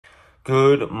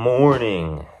Good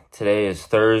morning. Today is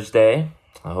Thursday.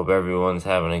 I hope everyone's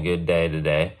having a good day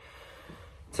today.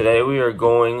 Today we are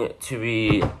going to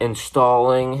be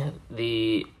installing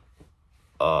the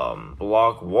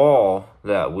block wall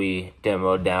that we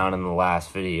demoed down in the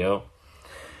last video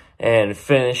and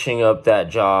finishing up that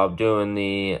job doing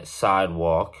the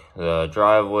sidewalk. The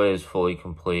driveway is fully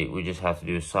complete. We just have to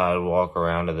do a sidewalk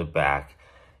around to the back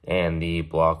and the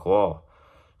block wall.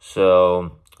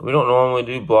 So we don't normally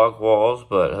do block walls,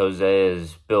 but Jose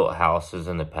has built houses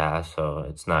in the past, so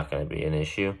it's not going to be an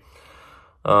issue.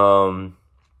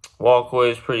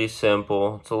 Walkway is pretty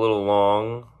simple. It's a little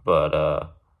long, but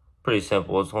pretty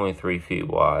simple. It's only 3 feet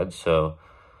wide, so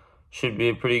should be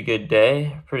a pretty good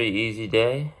day, pretty easy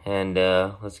day, and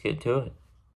let's get to it.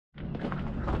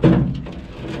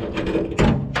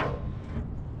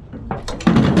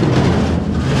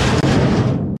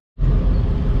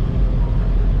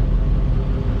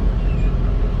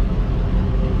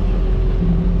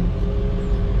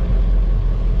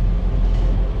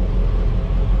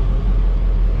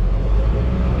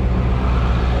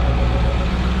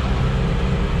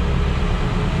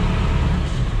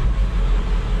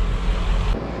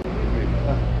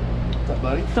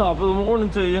 Buddy. Top of the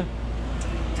morning to you.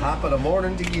 Top of the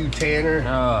morning to you, Tanner.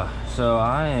 So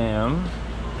I am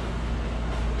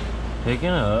picking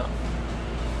up.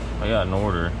 I got an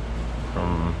order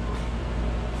from.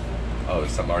 Oh,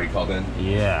 is something already called in?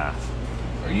 Yeah.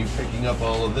 Are you picking up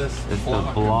all of this? It's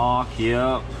the block,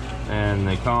 yep, and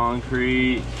the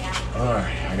concrete. All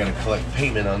right, I gotta collect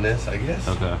payment on this, I guess.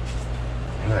 Okay.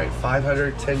 All right,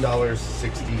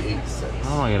 $510.68.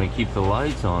 How am I gonna keep the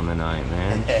lights on tonight,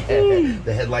 man?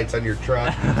 The headlights on your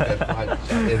truck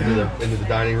into the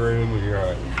dining room. You're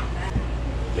all right.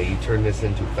 May you turn this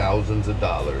into thousands of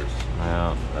dollars.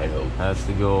 Yeah, I hope. that's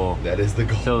the goal. That is the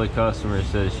goal. Until the customer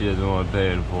says she doesn't want to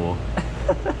pay in full.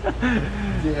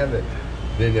 Damn it.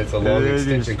 Then it's a long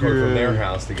extension cord from their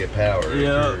house to get power.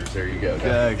 Yeah. There you go.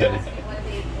 Exactly.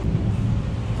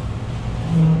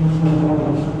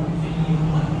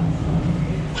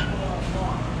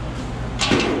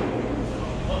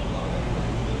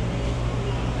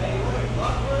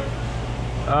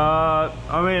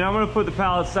 I mean, I'm gonna put the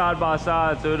pallets side by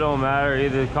side, so it don't matter,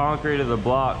 either the concrete or the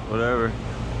block, whatever.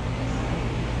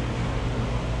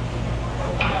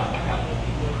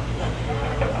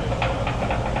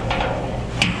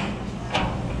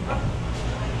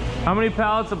 How many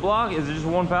pallets a block? Is it just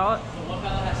one pallet? So one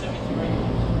pallet has 72 right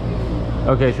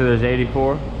now. Okay, so there's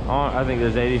 84. I think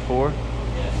there's 84.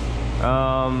 Yes.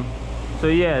 So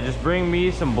yeah, just bring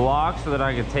me some blocks so that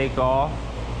I can take off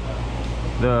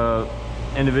the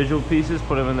individual pieces,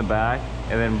 put them in the back,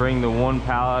 and then bring the one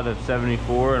pallet of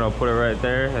 74 and I'll put it right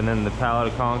there, and then the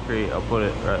pallet of concrete, I'll put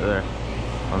it right there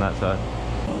on that side.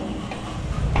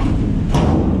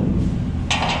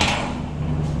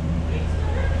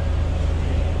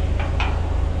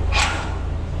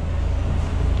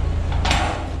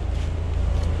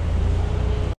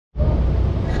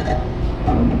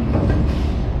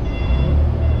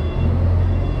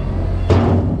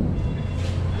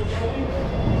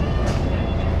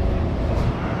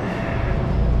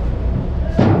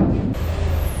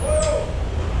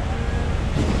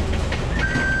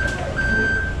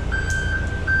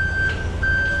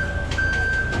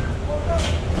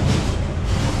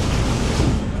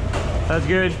 That's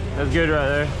good. That's good right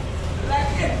there.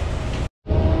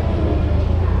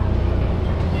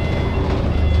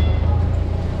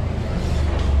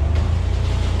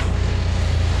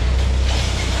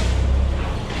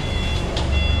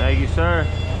 Thank you, sir.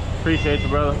 Appreciate you,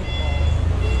 brother.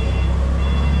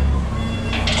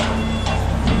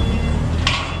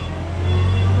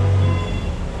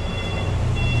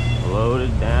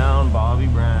 Loaded down, Bobby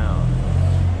Brown.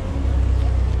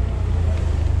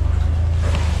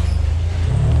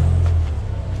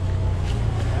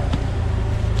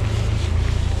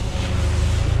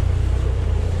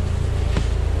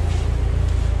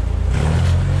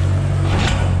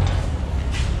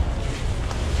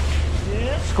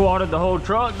 Squatted the whole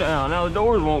truck down. Now the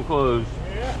doors won't close.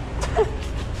 Yeah.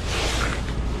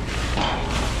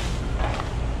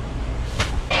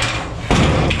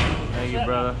 Thank you,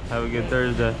 brother. Have a good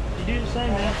Thursday. You do the same,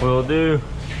 man. Will do.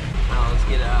 Now let's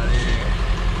get out of here.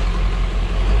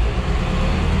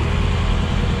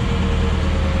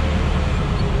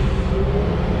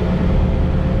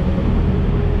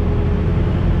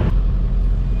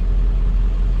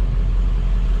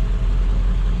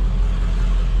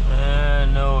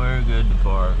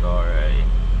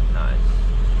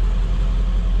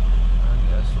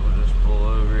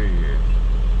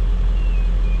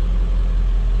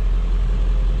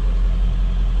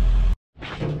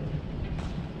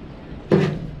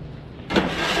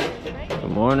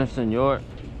 Morning, senor.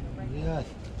 Yes.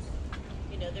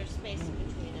 You know, there's space in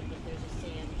between them, but there's a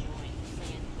sand joint.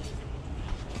 Sand goes in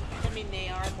between. I mean, they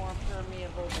are more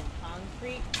permeable than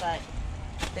concrete, but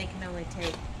they can only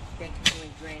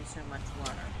drain so much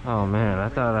water. Oh man, I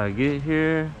thought I'd get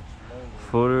here,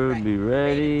 footer would be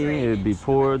ready, it'd be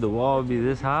poured, the wall would be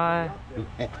this high.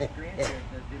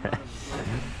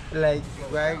 Like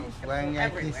when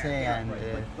I say and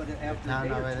the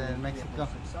town over there in Mexico,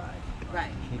 Right.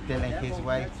 he telling his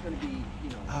wife,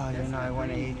 oh, you know, I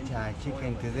want to eat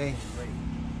chicken today.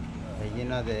 But you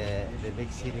know, the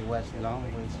big city was long.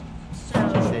 So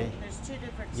Say, there's two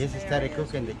different just started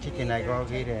cooking the chicken, I go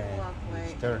get a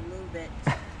stir. Move it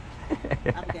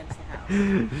up against the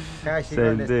house. How she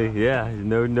Same gonna- thing, yeah,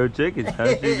 no chickens,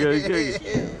 how's she gonna cook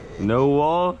it? No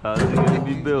wall, how's it gonna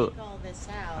be built? Take all this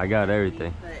out, I got and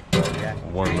everything. you put Yeah,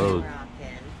 One load. rock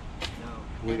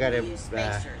in, we and got you a use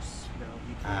spacers.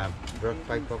 broke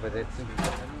pipe over there too.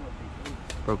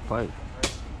 Broke pipe.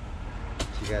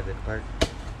 She got the part.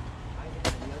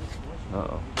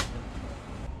 Uh-oh.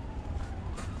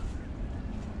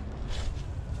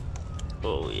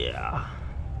 Oh yeah.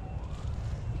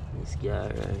 This guy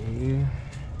right here.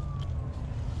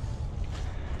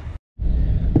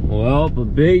 Well, a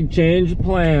big change of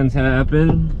plans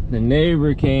happened. The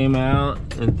neighbor came out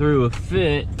and threw a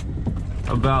fit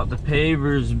about the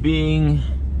pavers being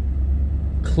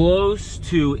close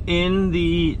to in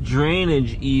the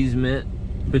drainage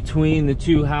easement between the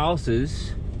two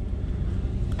houses.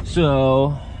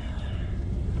 So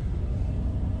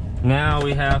now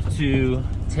we have to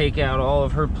take out all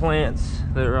of her plants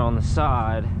that are on the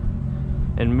side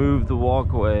and move the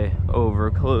walkway over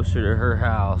closer to her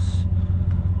house.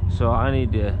 So I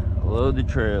need to load the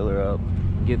trailer up,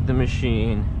 get the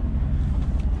machine,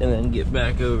 and then get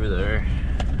back over there.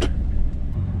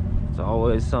 It's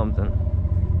always something.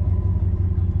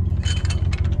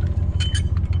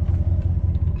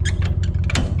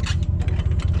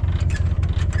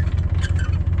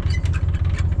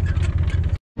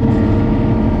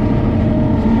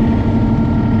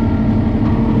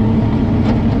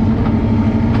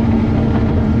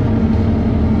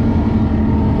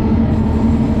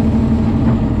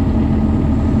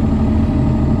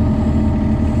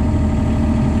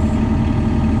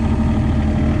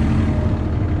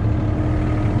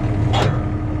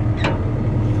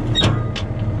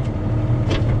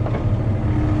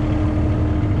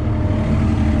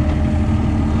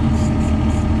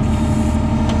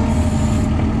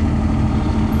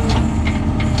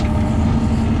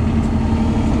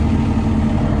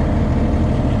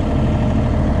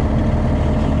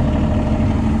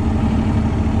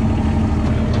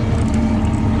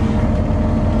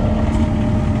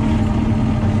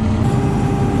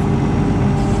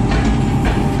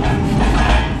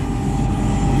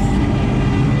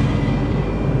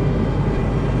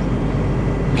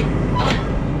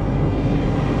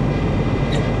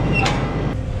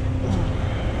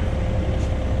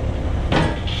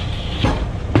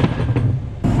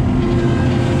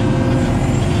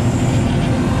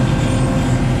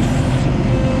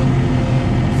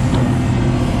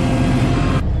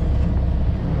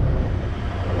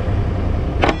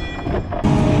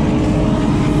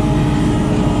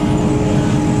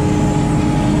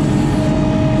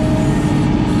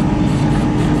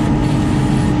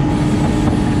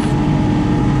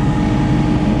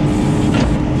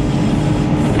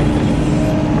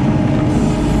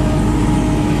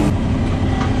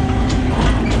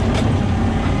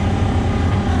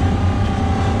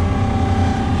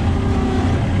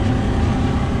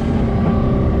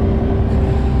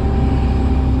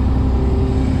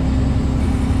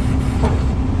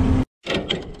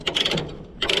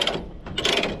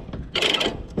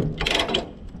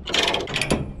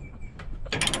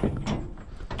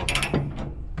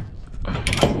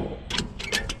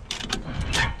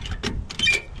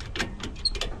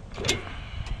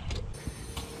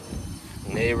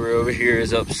 Neighbor over here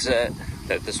is upset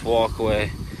that this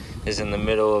walkway is in the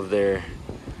middle of their,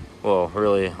 well,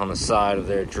 really on the side of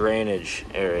their drainage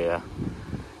area.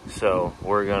 So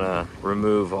we're gonna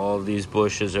remove all of these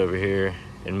bushes over here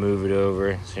and move it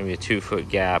over. It's gonna be a 2-foot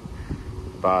gap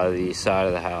by the side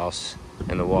of the house,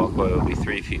 and the walkway will be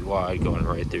 3 feet wide going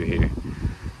right through here.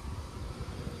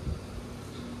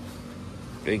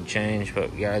 Big change,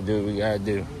 but we gotta do what we gotta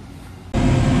do.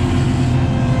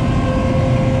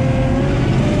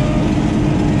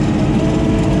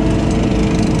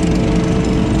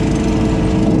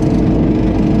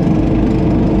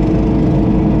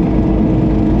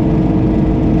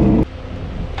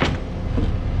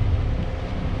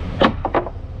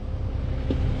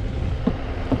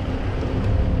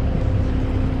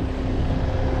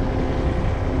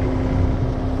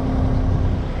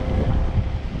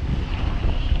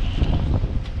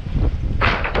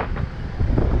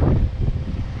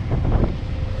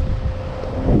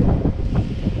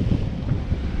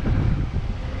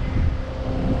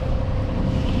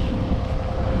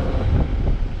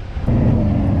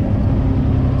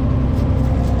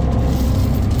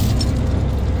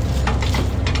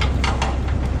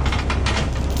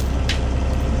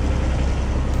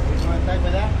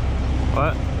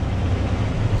 What?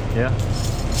 Yeah.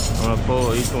 I'm gonna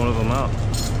pull each one of them out.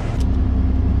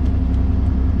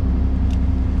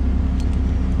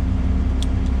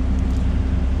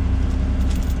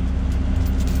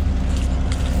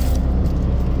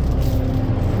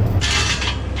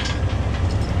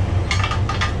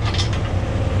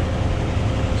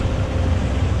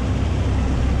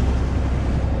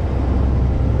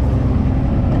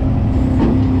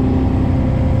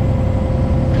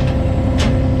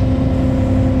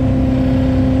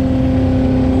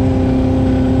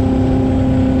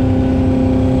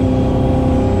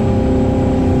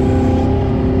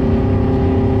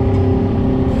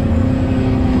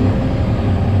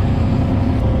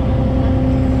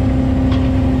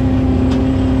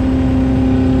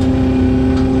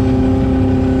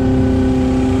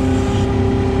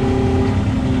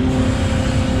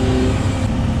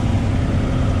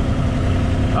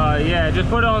 Yeah, just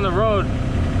put it on the road.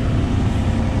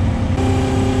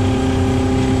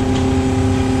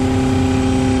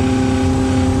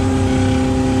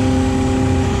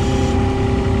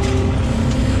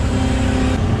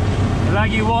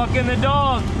 Like you walking the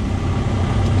dog.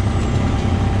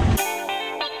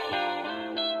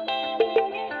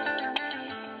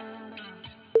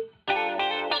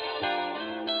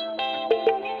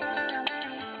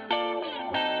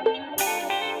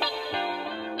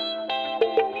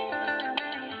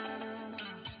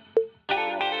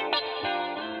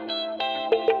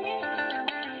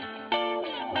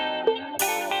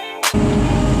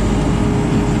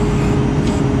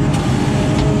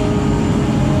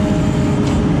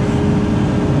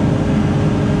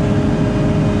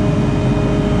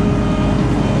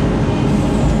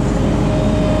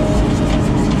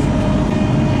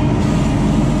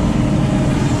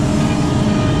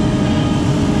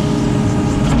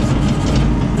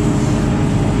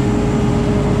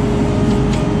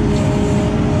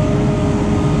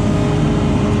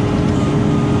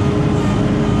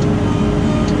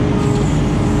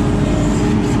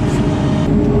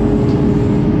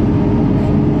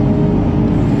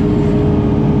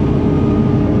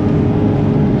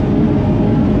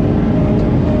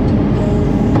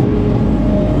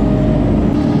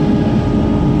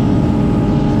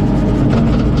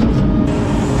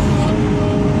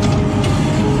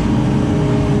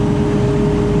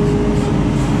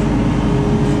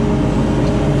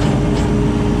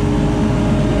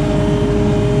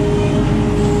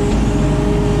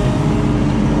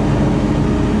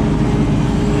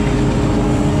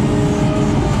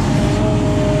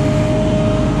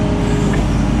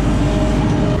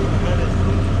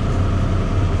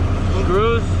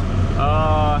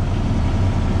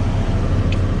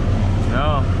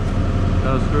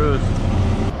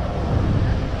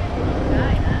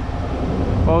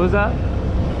 What was that?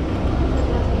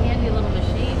 That's a handy little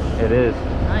machine. It is.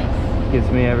 Nice. Gets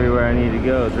me everywhere I need to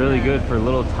go. It's really good for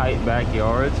little tight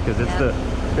backyards because it's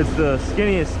the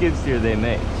skinniest skid steer they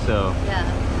make. So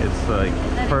it's like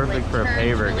perfect for a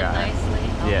paver really guy. Nicely.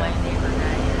 Oh, yeah. My neighbor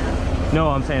guy, yeah. No,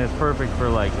 I'm saying it's perfect for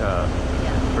like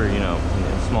for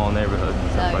small neighborhoods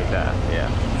and stuff like that. Yeah.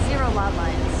 0 lot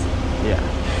lines. Yeah.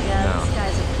 Yeah, No. this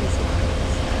guy's a piece of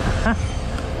work.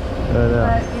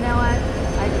 But you know what?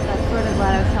 I'm sort of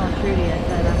glad I was telling Trudy. I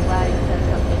said, I'm glad you said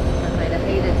something because I'd have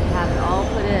hated to have it all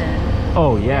put in.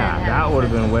 oh yeah, that would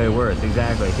have been way worse.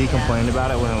 Exactly. If he complained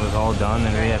about it when it was all done,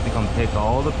 then we have to come pick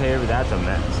all the paver. That's a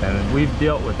mess, and we've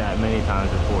dealt with that many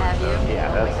times before. Have so you?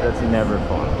 yeah, that's never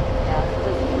fun. Yeah,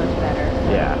 this is much better.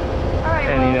 Yeah. All right.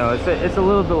 And well, it's a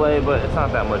little delay, but it's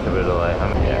not that much of a delay.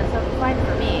 I mean, yeah, so it's fine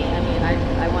for me. I mean,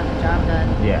 I want the job done.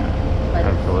 Yeah. But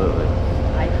Absolutely.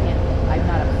 I'm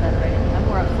not upset or anything. I'm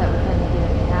more upset with him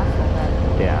giving me hassle than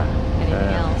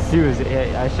anything else.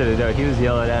 I should have known. He was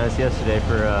yelling at us yesterday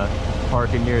for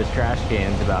parking near his trash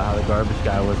cans about how the garbage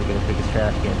guy wasn't going to pick his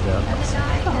trash cans up.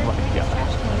 Oh my god.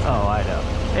 Oh, I know.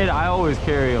 And I always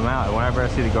carry them out. Whenever I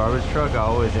see the garbage truck,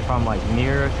 if I'm like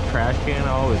near a trash can,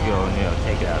 I always go and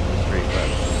take it out to the street.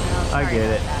 But I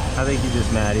get it. I think he's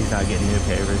just mad he's not getting new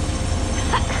pavers.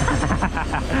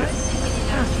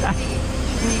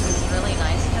 Trudy was really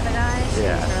nice to the guy. She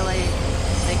was really,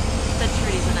 said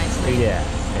Trudy's a nice lady. Yeah.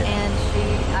 And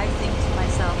I think to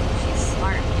myself, she's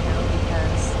smart,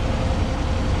 because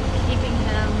keeping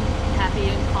him happy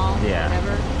and calm,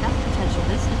 whatever, that's potential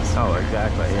business. Oh,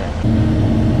 exactly, yeah.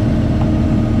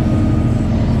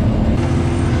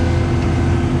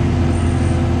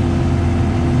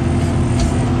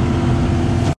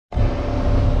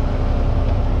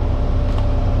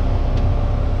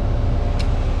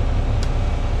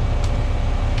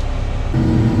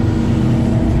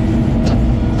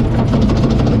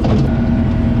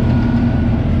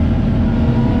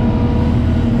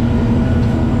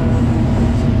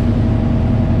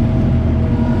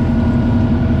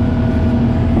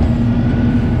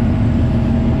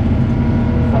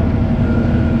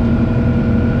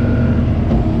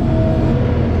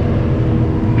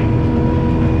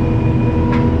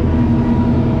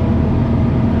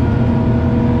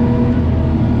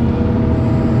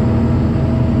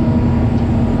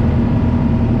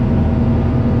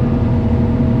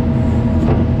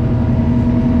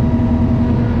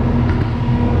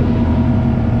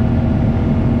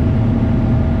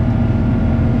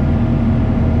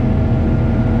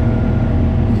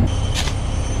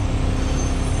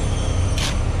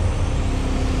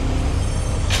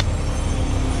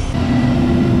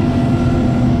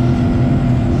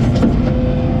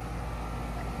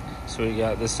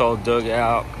 got this all dug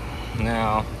out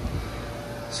now.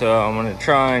 So I'm gonna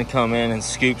try and come in and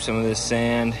scoop some of this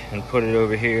sand and put it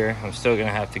over here. I'm still gonna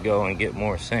have to go and get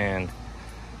more sand,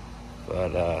 but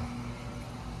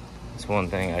that's one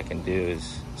thing I can do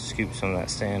is scoop some of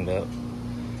that sand up,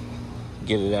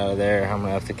 get it out of there. I'm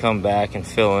gonna have to come back and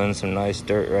fill in some nice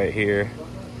dirt right here.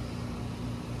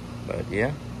 But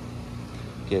yeah,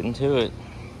 getting to it.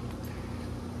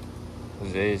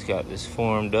 Jose's got this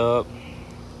formed up,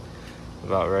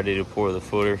 about ready to pour the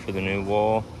footer for the new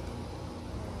wall.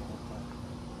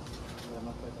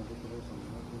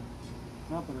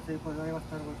 I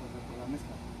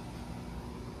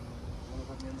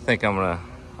think I'm gonna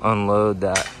unload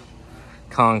that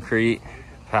concrete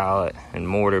pallet and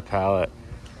mortar pallet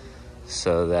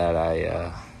so that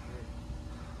I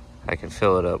can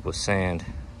fill it up with sand,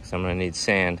 because I'm gonna need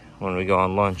sand. When we go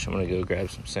on lunch, I'm gonna go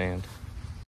grab some sand.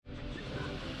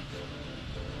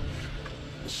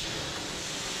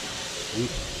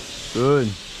 Good.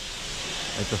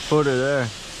 At the footer there.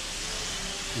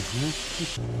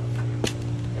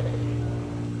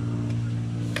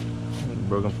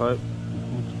 Broken pipe.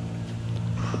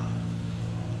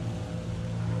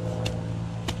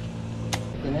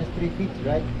 And that's 3 feet,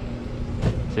 right?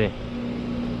 See.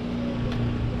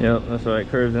 Yep, that's right. It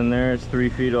curves in there. It's 3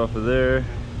 feet off of there.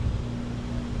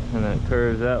 And then it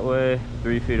curves that way,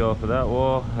 3 feet off of that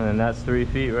wall. And then that's 3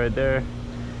 feet right there.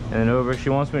 And then over. She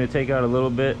wants me to take out a little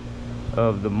bit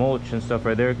of the mulch and stuff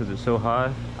right there because it's so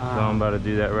high. So I'm about to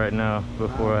do that right now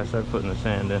before I start putting the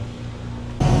sand in.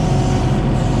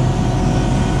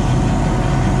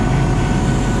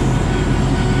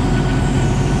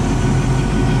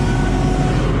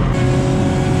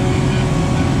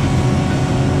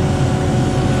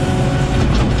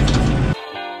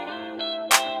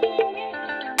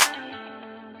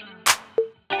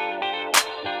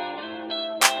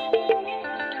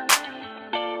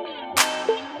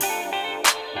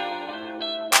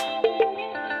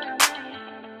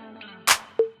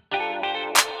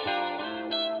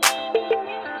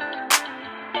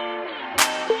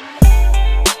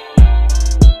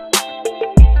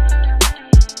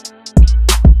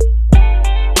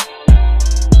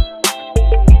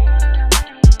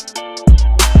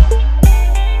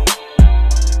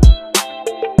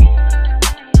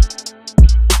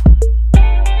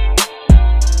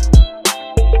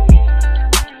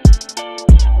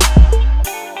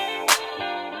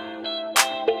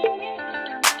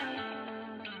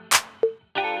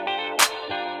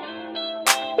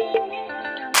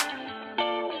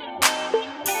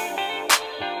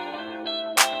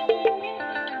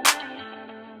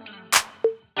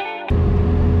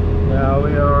 Now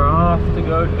we are off to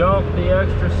go dump the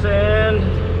extra sand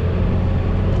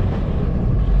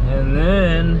and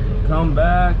then come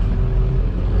back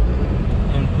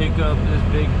and pick up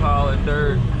this big pile of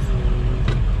dirt.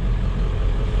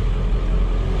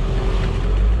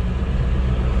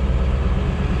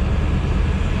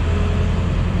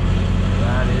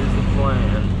 That is the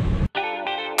plan.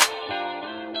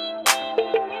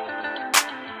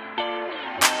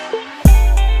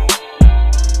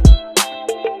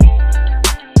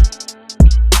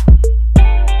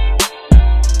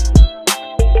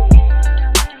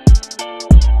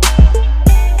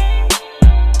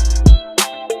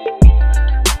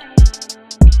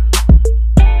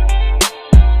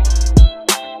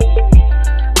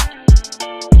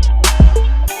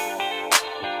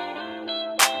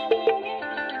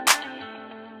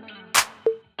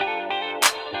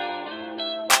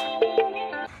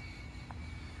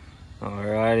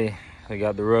 Alrighty, I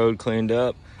got the road cleaned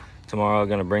up. Tomorrow I'm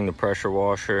gonna bring the pressure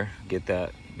washer, get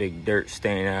that big dirt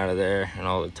stain out of there and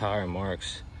all the tire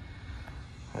marks.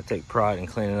 I take pride in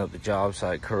cleaning up the job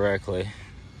site correctly.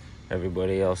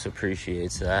 Everybody else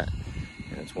appreciates that.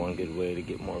 And it's one good way to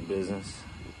get more business.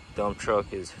 Dump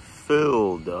truck is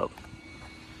filled up.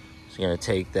 Just gonna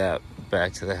take that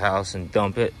back to the house and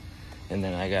dump it. And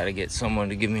then I gotta get someone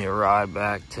to give me a ride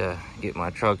back to get my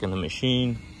truck in the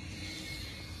machine.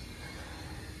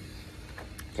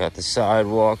 Got the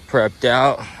sidewalk prepped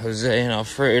out. Jose and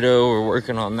Alfredo were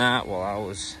working on that while I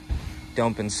was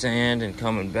dumping sand and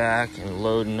coming back and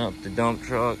loading up the dump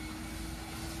truck.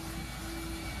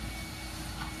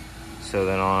 So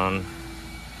then on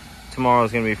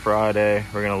tomorrow's gonna be Friday.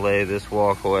 We're gonna lay this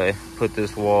walkway, put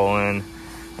this wall in,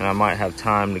 and I might have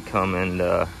time to come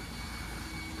and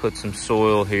put some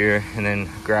soil here and then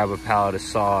grab a pallet of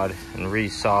sod and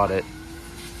re-sod it.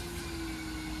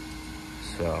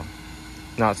 So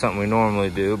not something we normally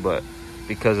do, but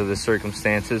because of the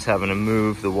circumstances, having to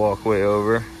move the walkway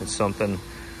over, it's something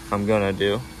I'm gonna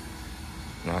do.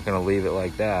 Not gonna leave it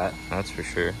like that, that's for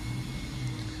sure.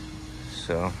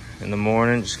 So in the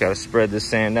morning. Just gotta spread this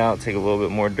sand out, take a little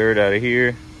bit more dirt out of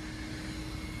here,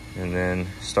 and then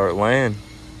start laying.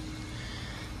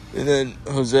 And then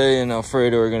Jose and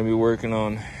Alfredo are gonna be working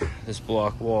on this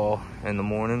block wall in the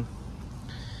morning,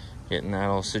 getting that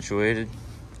all situated.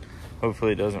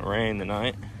 Hopefully it doesn't rain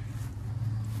tonight.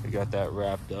 We got that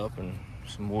wrapped up and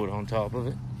some wood on top of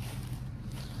it.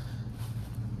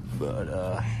 But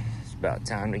it's about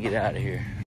time to get out of here.